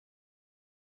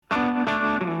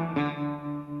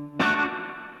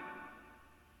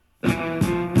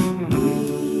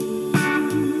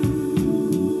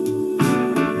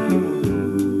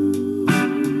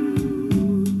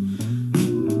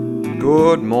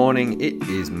morning. It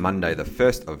is Monday, the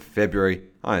 1st of February.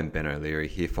 I am Ben O'Leary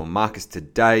here for Marcus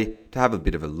Today to have a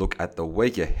bit of a look at the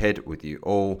week ahead with you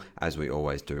all, as we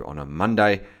always do on a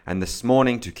Monday. And this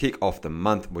morning, to kick off the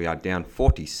month, we are down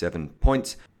 47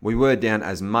 points. We were down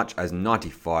as much as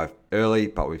 95 early,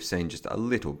 but we've seen just a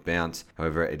little bounce.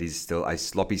 However, it is still a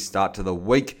sloppy start to the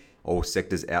week. All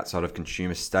sectors outside of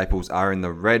consumer staples are in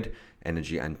the red.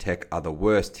 Energy and tech are the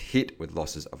worst hit, with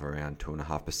losses of around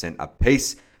 2.5%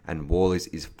 apiece. And Worley's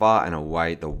is far and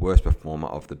away the worst performer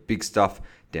of the big stuff,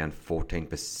 down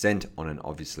 14% on an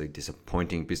obviously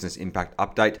disappointing business impact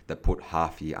update that put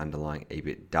half-year underlying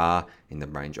EBITDA in the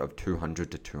range of 200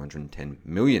 to 210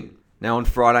 million. Now on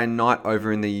Friday night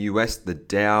over in the US, the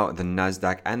Dow, the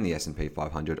Nasdaq and the S&P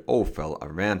 500 all fell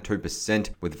around 2%,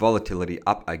 with volatility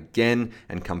up again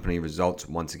and company results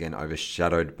once again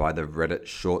overshadowed by the Reddit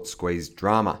short squeeze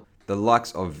drama. The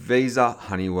likes of Visa,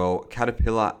 Honeywell,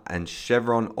 Caterpillar and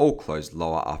Chevron all closed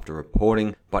lower after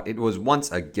reporting, but it was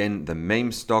once again the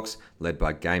meme stocks led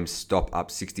by GameStop up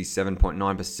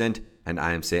 67.9% and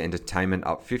AMC Entertainment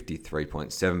up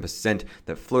 53.7%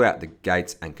 that flew out the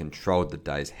gates and controlled the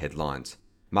day's headlines.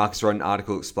 Marcus wrote an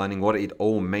article explaining what it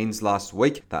all means last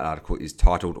week. That article is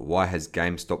titled, "Why Has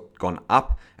GameStop Gone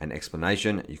Up?" An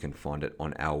explanation. You can find it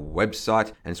on our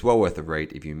website, and it's well worth a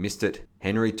read if you missed it.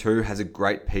 Henry too has a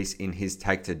great piece in his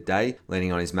take today,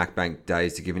 leaning on his MacBank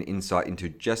days to give an insight into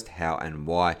just how and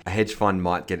why a hedge fund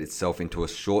might get itself into a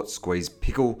short squeeze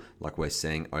pickle like we're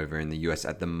seeing over in the US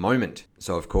at the moment.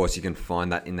 So of course you can find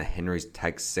that in the Henry's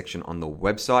Takes section on the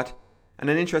website. And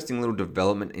an interesting little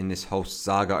development in this whole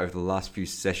saga over the last few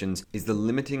sessions is the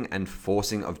limiting and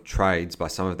forcing of trades by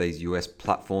some of these US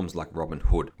platforms like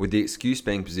Robinhood, with the excuse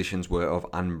being positions were of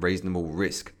unreasonable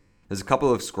risk. There's a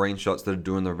couple of screenshots that are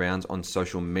doing the rounds on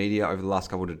social media over the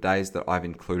last couple of days that I've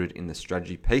included in the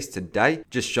strategy piece today,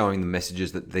 just showing the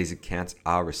messages that these accounts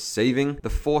are receiving.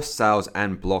 The forced sales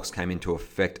and blocks came into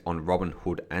effect on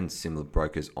Robinhood and similar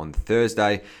brokers on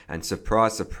Thursday, and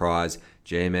surprise, surprise,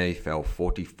 GME fell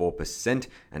 44%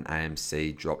 and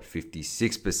AMC dropped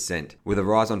 56%. With a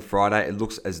rise on Friday, it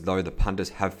looks as though the punters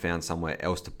have found somewhere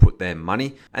else to put their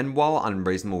money, and while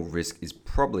unreasonable risk is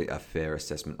probably a fair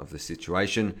assessment of the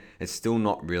situation, it's still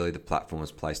not really the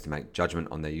platform's place to make judgment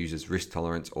on their users' risk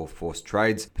tolerance or forced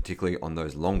trades, particularly on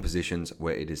those long positions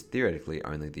where it is theoretically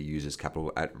only the user's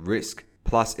capital at risk.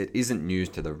 Plus, it isn't news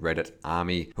to the Reddit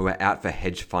army who are out for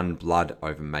hedge fund blood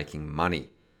over making money.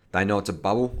 They know it's a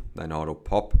bubble, they know it'll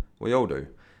pop, we all do.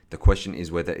 The question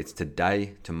is whether it's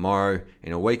today, tomorrow,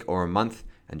 in a week or a month,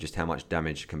 and just how much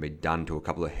damage can be done to a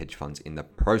couple of hedge funds in the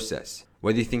process.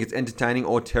 Whether you think it's entertaining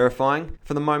or terrifying,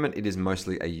 for the moment it is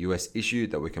mostly a US issue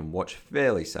that we can watch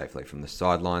fairly safely from the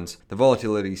sidelines. The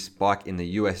volatility spike in the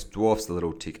US dwarfs the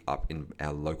little tick up in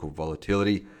our local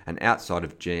volatility, and outside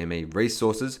of GME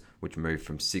Resources, which moved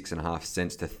from 6.5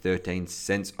 cents to 13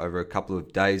 cents over a couple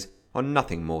of days, on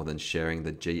nothing more than sharing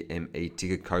the GME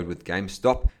ticker code with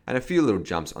GameStop, and a few little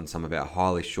jumps on some of our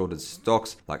highly shorted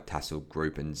stocks like Tassel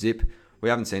Group and Zip, we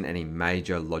haven't seen any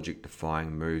major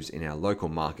logic-defying moves in our local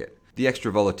market. The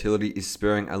extra volatility is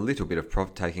spurring a little bit of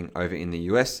profit taking over in the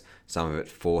US, some of it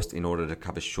forced in order to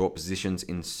cover short positions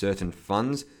in certain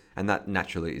funds, and that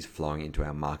naturally is flowing into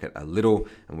our market a little,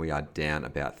 and we are down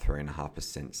about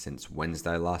 3.5% since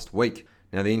Wednesday last week.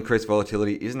 Now, the increased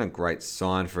volatility isn't a great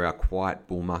sign for our quiet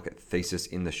bull market thesis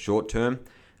in the short term,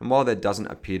 and while there doesn't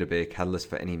appear to be a catalyst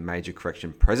for any major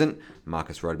correction present,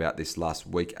 Marcus wrote about this last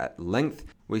week at length,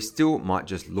 we still might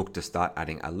just look to start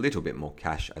adding a little bit more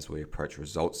cash as we approach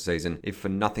results season, if for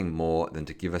nothing more than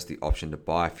to give us the option to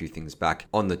buy a few things back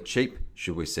on the cheap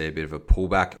should we see a bit of a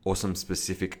pullback or some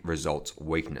specific results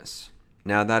weakness.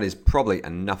 Now that is probably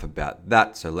enough about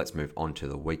that, so let's move on to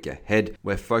the week ahead,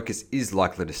 where focus is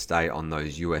likely to stay on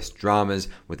those US dramas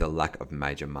with a lack of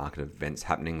major market events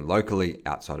happening locally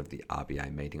outside of the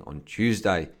RBA meeting on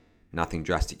Tuesday. Nothing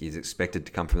drastic is expected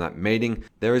to come from that meeting.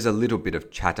 There is a little bit of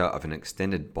chatter of an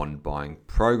extended bond buying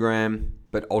program,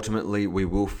 but ultimately we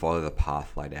will follow the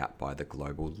path laid out by the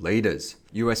global leaders.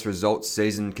 US results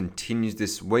season continues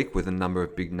this week with a number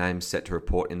of big names set to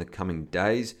report in the coming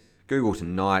days. Google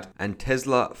tonight, and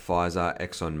Tesla, Pfizer,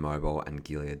 ExxonMobil and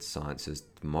Gilead Sciences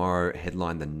tomorrow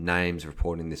headline the names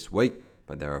reporting this week,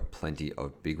 but there are plenty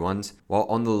of big ones. While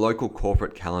on the local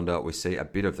corporate calendar, we see a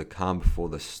bit of the calm before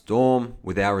the storm,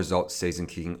 with our results season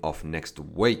kicking off next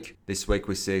week. This week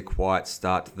we see a quiet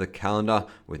start to the calendar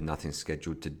with nothing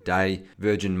scheduled today.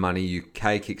 Virgin Money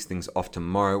UK kicks things off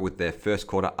tomorrow with their first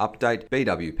quarter update.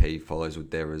 BWP follows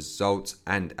with their results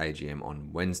and AGM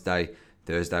on Wednesday.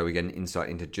 Thursday, we get an insight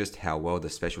into just how well the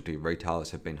specialty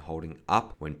retailers have been holding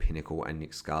up when Pinnacle and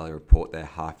Nick Scali report their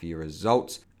half-year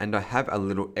results. And I have a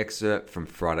little excerpt from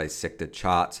Friday's sector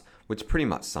charts, which pretty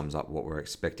much sums up what we're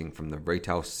expecting from the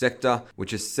retail sector,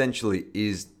 which essentially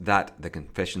is that the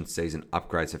confession season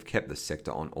upgrades have kept the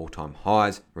sector on all-time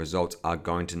highs. Results are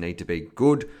going to need to be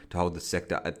good to hold the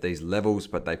sector at these levels,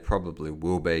 but they probably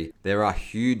will be. There are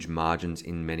huge margins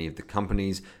in many of the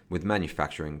companies, with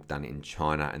manufacturing done in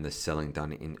China and the selling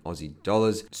done in Aussie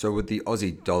dollars. So with the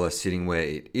Aussie dollar sitting where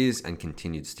it is and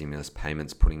continued stimulus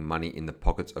payments putting money in the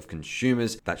pockets of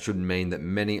consumers, that should mean that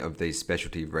many of these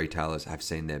specialty retailers have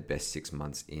seen their best 6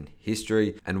 months in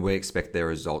history, and we expect their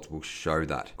results will show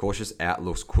that. Cautious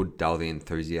outlooks could dull the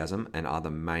enthusiasm and are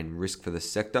the main risk for the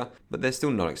sector, but they're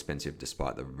still not expensive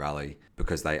despite the rally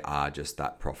because they are just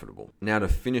that profitable. Now to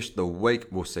finish the week,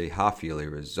 we'll see half-yearly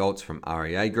results from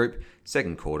REA Group,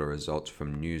 second quarter results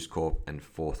from News Corp, and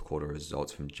fourth quarter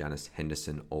results from Janus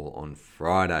Henderson, all on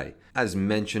Friday. As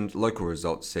mentioned, local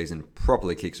results season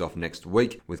properly kicks off next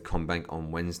week with CommBank on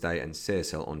Wednesday and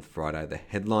CSL on Friday, the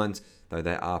headlines, though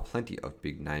there are plenty of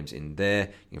big names in there.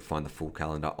 You can find the full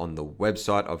calendar on the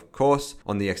website, of course.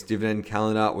 On the ex-dividend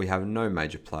calendar, we have no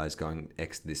major players going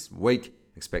ex this week.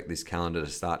 Expect this calendar to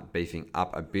start beefing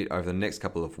up a bit over the next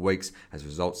couple of weeks as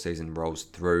results season rolls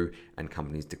through and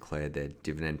companies declare their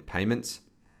dividend payments.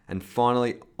 And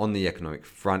finally, on the economic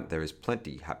front, there is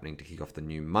plenty happening to kick off the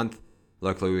new month.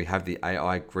 Locally, we have the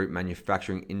AI Group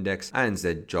Manufacturing Index,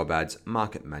 ANZ Job Ads,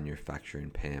 Market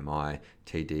Manufacturing PMI,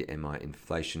 TDMI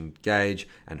Inflation Gauge,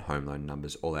 and home loan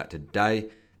numbers all out today.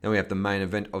 Then we have the main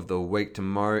event of the week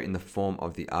tomorrow in the form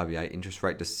of the RBA interest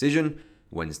rate decision.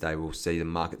 Wednesday, we'll see the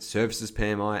Market Services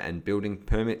PMI and Building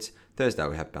Permits. Thursday,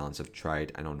 we have Balance of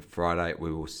Trade. And on Friday,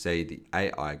 we will see the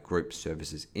AI Group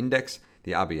Services Index,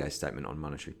 the RBA Statement on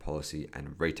Monetary Policy,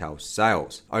 and Retail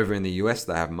Sales. Over in the US,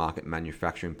 they have Market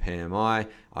Manufacturing PMI,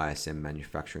 ISM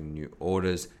Manufacturing New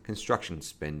Orders, Construction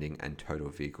Spending, and Total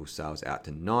Vehicle Sales out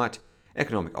tonight.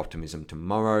 Economic optimism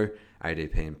tomorrow,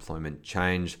 ADP employment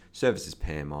change, services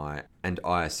PMI, and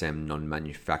ISM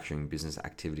non-manufacturing business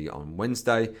activity on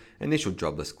Wednesday, initial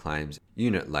jobless claims,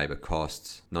 unit labour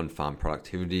costs, non-farm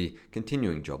productivity,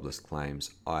 continuing jobless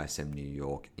claims, ISM New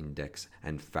York index,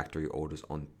 and factory orders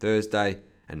on Thursday,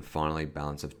 and finally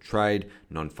balance of trade,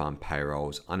 non-farm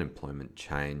payrolls, unemployment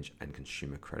change, and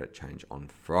consumer credit change on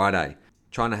Friday.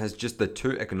 China has just the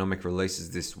 2 economic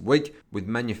releases this week, with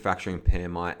manufacturing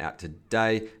PMI out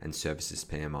today and services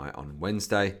PMI on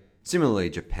Wednesday. Similarly,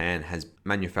 Japan has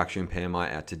manufacturing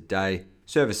PMI out today,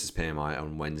 services PMI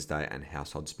on Wednesday, and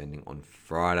household spending on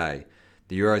Friday.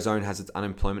 The Eurozone has its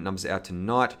unemployment numbers out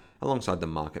tonight, alongside the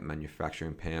market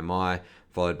manufacturing PMI,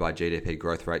 followed by GDP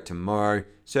growth rate tomorrow,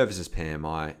 services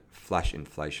PMI, flash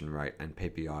inflation rate, and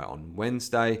PPI on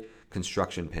Wednesday.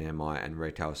 Construction PMI and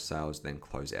retail sales then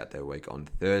close out their week on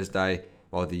Thursday,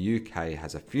 while the UK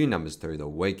has a few numbers through the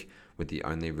week, with the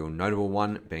only real notable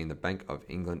one being the Bank of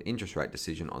England interest rate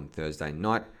decision on Thursday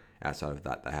night. Outside of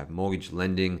that, they have mortgage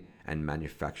lending and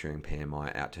manufacturing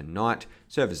PMI out tonight,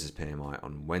 services PMI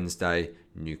on Wednesday,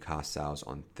 new car sales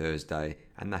on Thursday,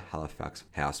 and the Halifax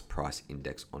House Price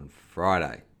Index on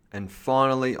Friday. And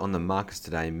finally, on the Marcus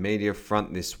Today media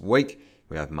front this week,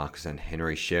 we have Marcus and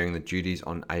Henry sharing the duties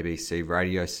on ABC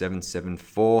Radio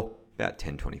 774 about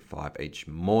 10:25 each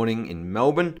morning in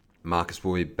Melbourne. Marcus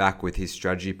will be back with his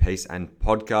strategy piece and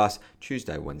podcast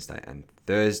Tuesday, Wednesday and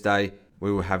Thursday.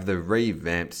 We will have the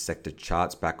revamped sector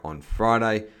charts back on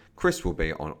Friday. Chris will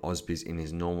be on Ausbiz in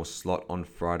his normal slot on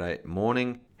Friday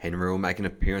morning. Henry will make an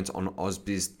appearance on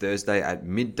Ausbiz Thursday at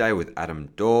midday with Adam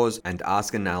Dawes, and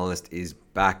Ask an Analyst is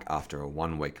back after a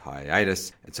 1-week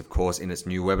hiatus. It's of course in its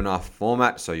new webinar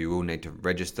format, so you will need to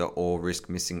register or risk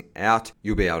missing out.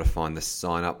 You'll be able to find the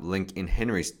sign up link in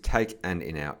Henry's take and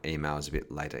in our emails a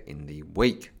bit later in the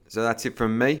week. So that's it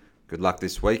from me. Good luck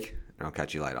this week, and I'll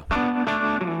catch you later.